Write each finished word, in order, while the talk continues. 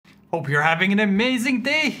Hope you're having an amazing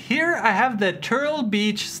day. Here I have the Turtle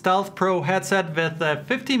Beach Stealth Pro headset with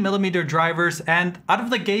 50mm drivers, and out of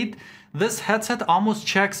the gate, this headset almost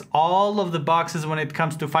checks all of the boxes when it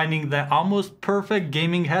comes to finding the almost perfect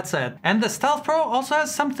gaming headset. And the Stealth Pro also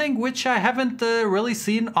has something which I haven't really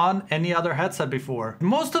seen on any other headset before.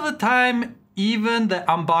 Most of the time, even the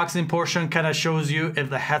unboxing portion kind of shows you if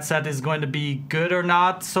the headset is going to be good or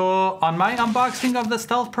not. So on my unboxing of the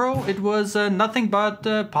Stealth Pro, it was nothing but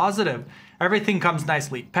positive. Everything comes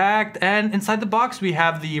nicely packed, and inside the box we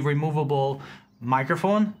have the removable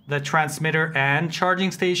microphone, the transmitter and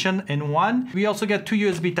charging station in one. We also get two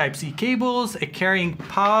USB Type-C cables, a carrying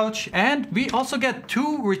pouch, and we also get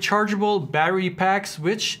two rechargeable battery packs,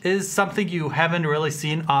 which is something you haven't really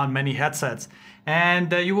seen on many headsets.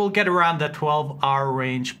 And you will get around the 12-hour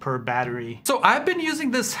range per battery. So I've been using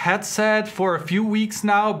this headset for a few weeks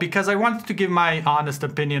now because I wanted to give my honest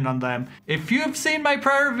opinion on them. If you have seen my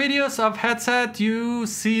prior videos of headset, you've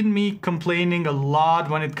seen me complaining a lot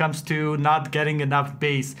when it comes to not getting enough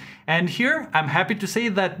bass. And here I'm happy to say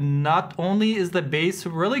that not only is the bass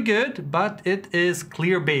really good, but it is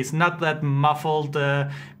clear bass, not that muffled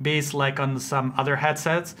bass like on some other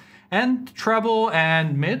headsets. And treble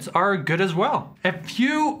and mids are good as well. A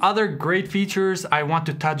few other great features I want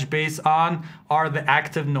to touch base on are the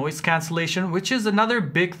active noise cancellation, which is another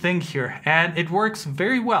big thing here, and it works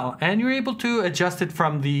very well, and you're able to adjust it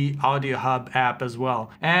from the Audio Hub app as well.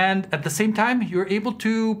 And at the same time, you're able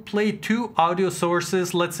to play two audio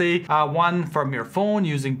sources, let's say one from your phone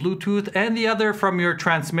using Bluetooth and the other from your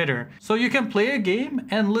transmitter. So you can play a game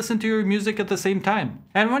and listen to your music at the same time.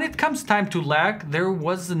 And when it comes time to lag, there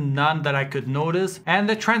was none that I could notice, and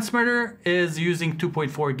the transmitter is using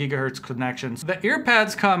 2.4 gigahertz connections. The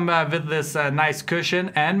earpads come with this nice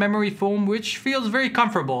cushion and memory foam, which feels very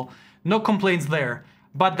comfortable. No complaints there.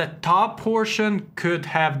 But the top portion could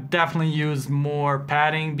have definitely used more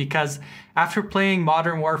padding, because after playing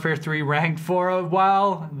Modern Warfare 3 ranked for a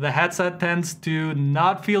while, the headset tends to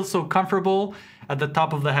not feel so comfortable at the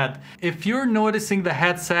top of the head. If you're noticing the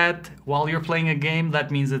headset while you're playing a game,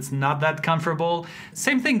 that means it's not that comfortable.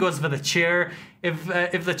 Same thing goes with the chair.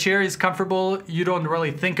 If the chair is comfortable, you don't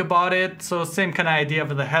really think about it. So same kind of idea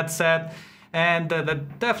with the headset. And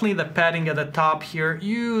definitely the padding at the top here,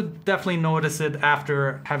 you definitely notice it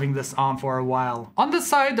after having this on for a while. On the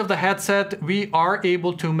side of the headset, we are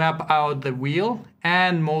able to map out the wheel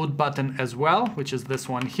and mode button as well, which is this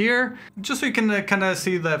one here. Just so you can kind of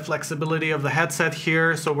see the flexibility of the headset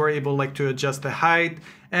here. So we're able to adjust the height,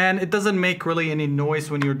 and it doesn't make really any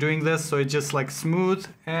noise when you're doing this. So it's just smooth.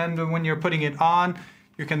 And when you're putting it on,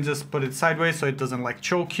 you can just put it sideways so it doesn't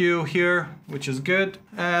choke you here, which is good.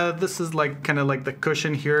 This is kind of the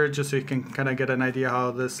cushion here, just so you can kind of get an idea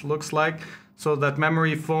how this looks like. So that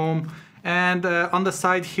memory foam. And on the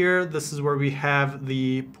side here, this is where we have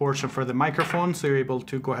the portion for the microphone. So you're able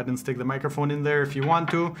to go ahead and stick the microphone in there if you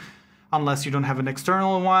want to, unless you don't have an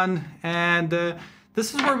external one. And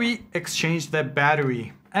this is where we exchange the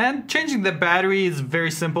battery. And changing the battery is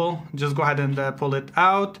very simple. Just go ahead and pull it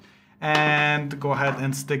out and go ahead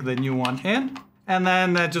and stick the new one in, and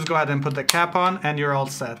then just go ahead and put the cap on, and you're all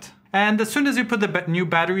set. And as soon as you put the new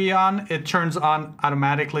battery on, it turns on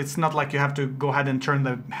automatically. It's not like you have to go ahead and turn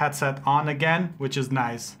the headset on again, which is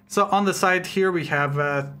nice. So on the side here, we have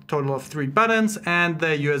a total of 3 buttons and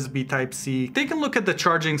the USB Type-C. Take a look at the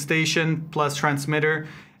charging station plus transmitter.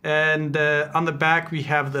 And on the back, we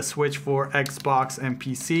have the switch for Xbox and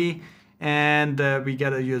PC. And we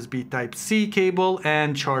get a USB Type-C cable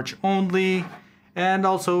and charge only, and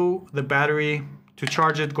also the battery. To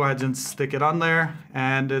charge it, go ahead and stick it on there,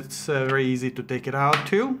 and it's very easy to take it out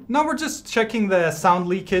too. Now we're just checking the sound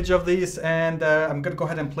leakage of these, and I'm gonna go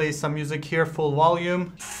ahead and play some music here, full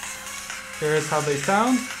volume. Here's how they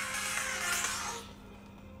sound.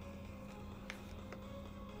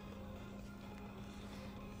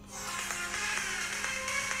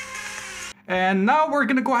 And now we're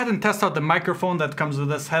gonna go ahead and test out the microphone that comes with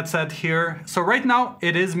this headset here. So right now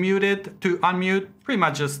it is muted. To unmute, pretty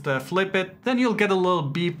much just flip it. Then you'll get a little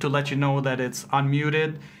beep to let you know that it's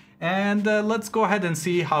unmuted. And let's go ahead and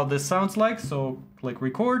see how this sounds like. So click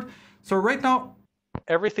record. So right now,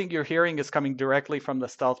 everything you're hearing is coming directly from the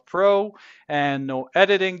Stealth Pro and no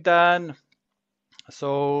editing done.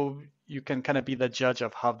 So you can kind of be the judge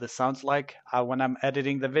of how this sounds like. When I'm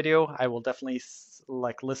editing the video, I will definitely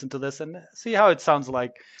like listen to this and see how it sounds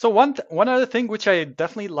like. So one other thing which I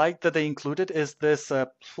definitely like that they included is this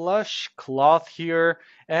plush cloth here.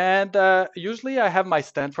 And usually I have my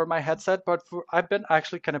stand for my headset, but I've been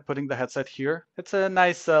actually kind of putting the headset here. It's a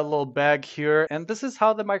nice little bag here, and this is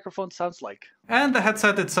how the microphone sounds like. And the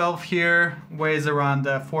headset itself here weighs around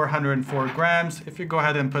 404 grams. If you go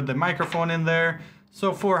ahead and put the microphone in there,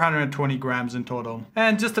 so 420 grams in total.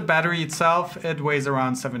 And just the battery itself, it weighs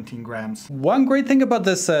around 17 grams. One great thing about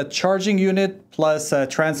this charging unit plus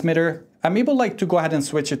transmitter, I'm able to go ahead and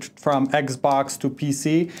switch it from Xbox to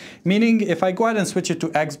PC, meaning if I go ahead and switch it to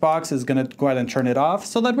Xbox, it's gonna go ahead and turn it off.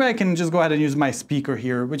 So that way I can just go ahead and use my speaker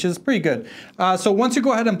here, which is pretty good. So once you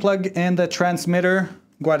go ahead and plug in the transmitter,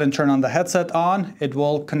 go ahead and turn on the headset on, it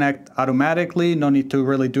will connect automatically, no need to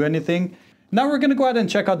really do anything. Now we're gonna go ahead and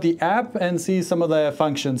check out the app and see some of the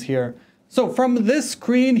functions here. So from this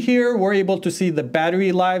screen here, we're able to see the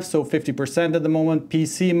battery life, so 50% at the moment,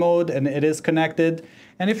 PC mode, and it is connected.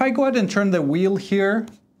 And if I go ahead and turn the wheel here,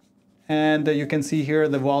 and you can see here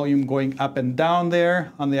the volume going up and down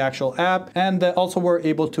there on the actual app. And also we're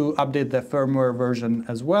able to update the firmware version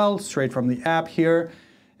as well, straight from the app here.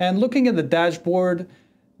 And looking at the dashboard,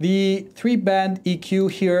 the 3-band EQ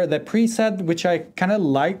here, the preset, which I kind of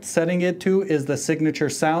liked setting it to, is the signature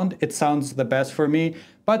sound. It sounds the best for me,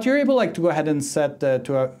 but you're able to go ahead and set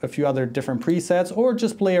to a few other different presets or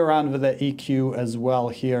just play around with the EQ as well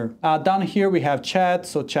here. Down here we have chat,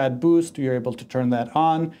 so chat boost, you're able to turn that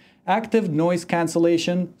on. Active noise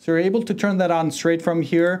cancellation, so you're able to turn that on straight from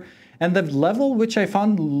here. And the level which I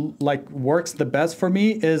found works the best for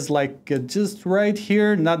me is just right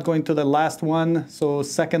here, not going to the last one. So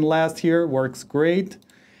second last here works great.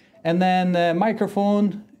 And then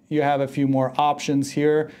microphone, you have a few more options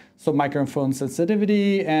here. So microphone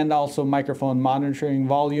sensitivity and also microphone monitoring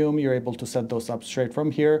volume, you're able to set those up straight from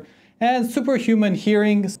here. And superhuman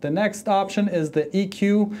hearing, the next option is the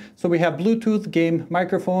EQ. So we have Bluetooth game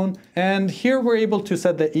microphone. And here we're able to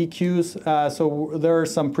set the EQs. So there are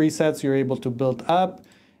some presets you're able to build up.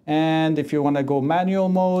 And if you want to go manual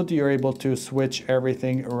mode, you're able to switch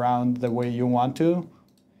everything around the way you want to.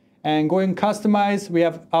 And going customize, we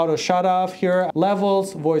have auto shut off here,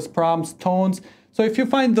 levels, voice prompts, tones. So if you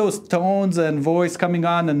find those tones and voice coming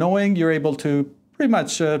on annoying, you're able to pretty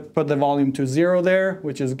much put the volume to 0 there,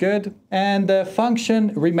 which is good. And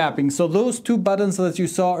function remapping. So those two buttons that you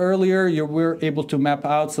saw earlier, you were able to map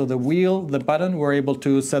out. So the wheel, the button, we're able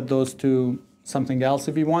to set those to something else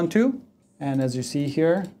if you want to. And as you see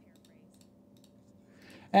here.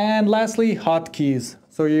 And lastly, hotkeys.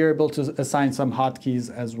 So you're able to assign some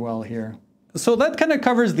hotkeys as well here. So that kind of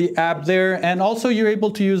covers the app there, and also you're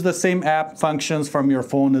able to use the same app functions from your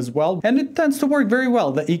phone as well, and it tends to work very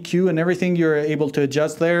well. The EQ and everything you're able to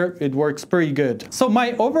adjust there, it works pretty good. So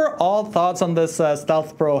my overall thoughts on this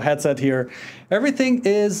Stealth Pro headset here, everything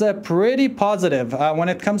is pretty positive. When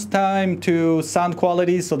it comes time to sound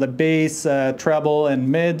quality, so the bass, treble,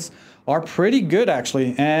 and mids are pretty good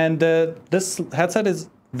actually, and this headset is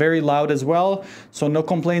very loud as well, so no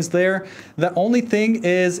complaints there. The only thing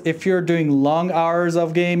is if you're doing long hours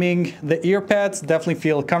of gaming, the ear pads definitely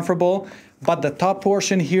feel comfortable, but the top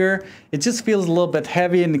portion here, it just feels a little bit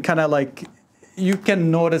heavy and kind of you can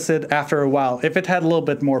notice it after a while. If it had a little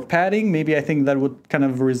bit more padding, maybe I think that would kind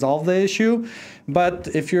of resolve the issue. But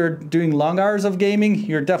if you're doing long hours of gaming,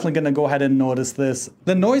 you're definitely going to go ahead and notice this.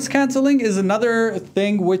 The noise canceling is another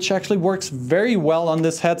thing which actually works very well on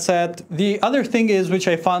this headset. The other thing is, which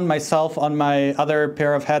I found myself on my other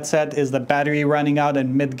pair of headset, is the battery running out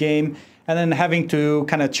in mid-game and then having to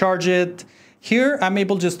kind of charge it. Here, I'm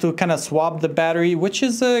able just to kind of swap the battery, which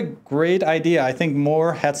is a great idea. I think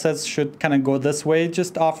more headsets should kind of go this way,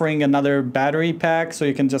 just offering another battery pack so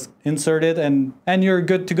you can just insert it and you're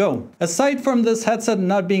good to go. Aside from this headset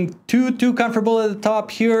not being too comfortable at the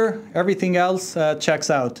top here, everything else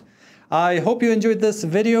checks out. I hope you enjoyed this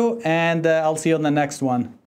video, and I'll see you on the next one.